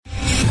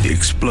The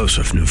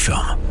explosive new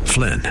film,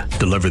 Flynn,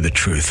 Deliver the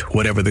Truth,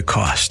 Whatever the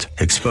Cost,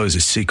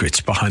 exposes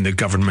secrets behind the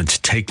government's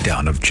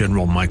takedown of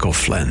General Michael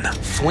Flynn.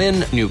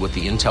 Flynn knew what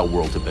the intel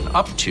world had been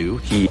up to.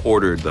 He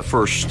ordered the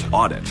first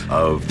audit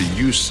of the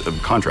use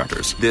of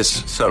contractors.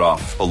 This set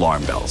off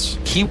alarm bells.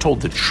 He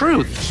told the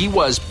truth. He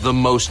was the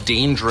most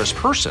dangerous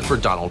person for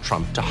Donald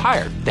Trump to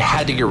hire. They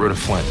had to get rid of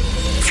Flynn.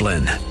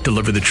 Flynn,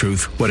 Deliver the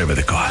Truth, Whatever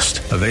the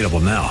Cost. Available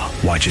now.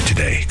 Watch it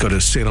today. Go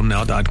to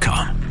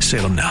salemnow.com.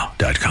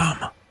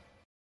 salemnow.com.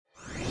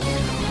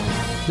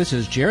 This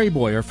is Jerry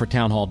Bowyer for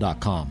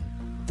townhall.com.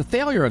 The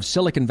failure of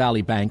Silicon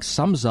Valley Bank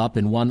sums up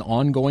in one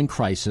ongoing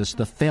crisis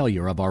the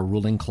failure of our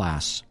ruling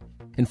class.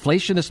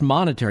 Inflationist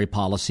monetary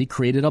policy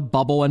created a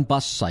bubble and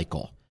bust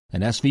cycle,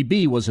 and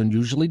SVB was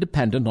unusually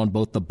dependent on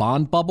both the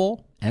bond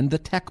bubble and the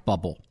tech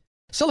bubble.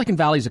 Silicon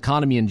Valley's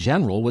economy in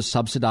general was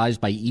subsidized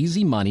by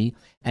easy money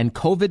and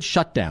COVID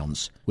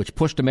shutdowns, which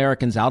pushed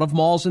Americans out of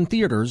malls and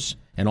theaters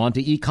and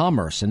onto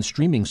e-commerce and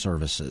streaming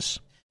services.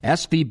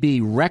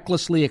 SVB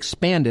recklessly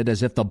expanded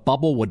as if the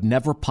bubble would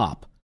never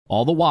pop.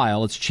 All the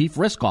while, its chief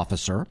risk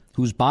officer,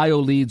 whose bio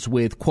leads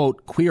with,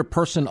 quote, queer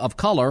person of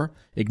color,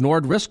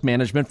 ignored risk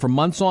management for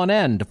months on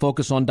end to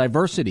focus on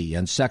diversity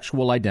and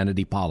sexual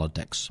identity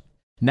politics.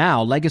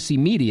 Now, legacy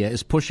media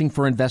is pushing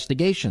for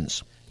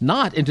investigations,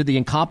 not into the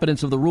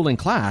incompetence of the ruling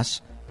class,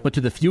 but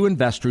to the few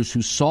investors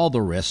who saw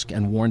the risk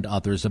and warned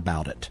others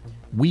about it.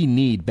 We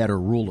need better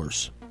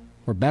rulers.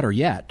 Or better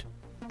yet,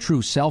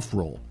 true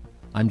self-rule.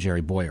 I'm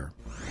Jerry Bowyer.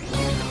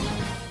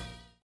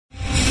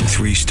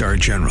 Three-star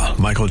General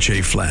Michael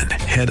J. Flynn,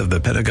 head of the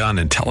Pentagon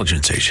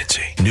Intelligence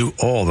Agency, knew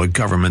all the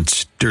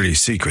government's dirty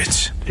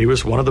secrets. He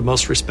was one of the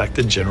most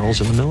respected generals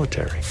in the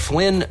military.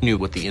 Flynn knew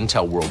what the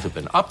intel world had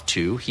been up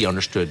to. He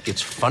understood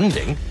its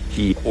funding.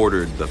 He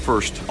ordered the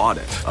first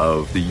audit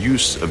of the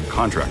use of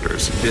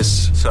contractors.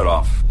 This set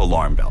off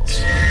alarm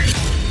bells.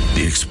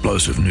 The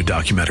explosive new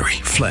documentary,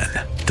 Flynn,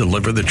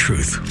 Deliver the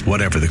Truth,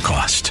 Whatever the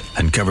Cost,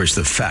 uncovers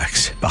the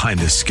facts behind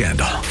this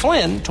scandal.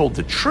 Flynn told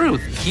the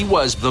truth. He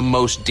was the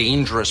most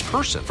dangerous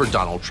person for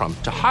Donald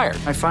Trump to hire.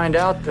 I find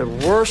out the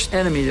worst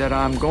enemy that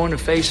I'm going to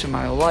face in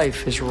my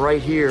life is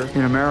right here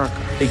in America.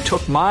 They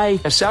took my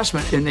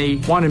assessment and they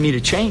wanted me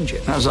to change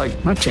it. And I was like,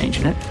 I'm not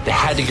changing it. They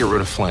had to get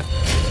rid of Flynn.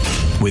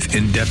 With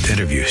in-depth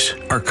interviews,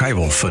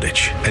 archival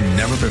footage, and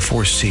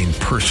never-before-seen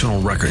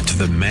personal records of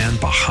the man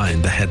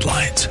behind the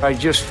headlines. I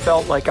just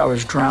felt like I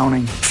was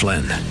drowning.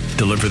 Flynn,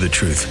 Deliver the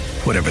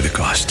Truth, Whatever the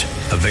Cost.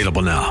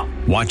 Available now.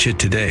 Watch it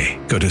today.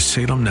 Go to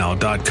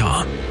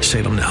salemnow.com.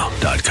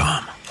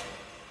 salemnow.com.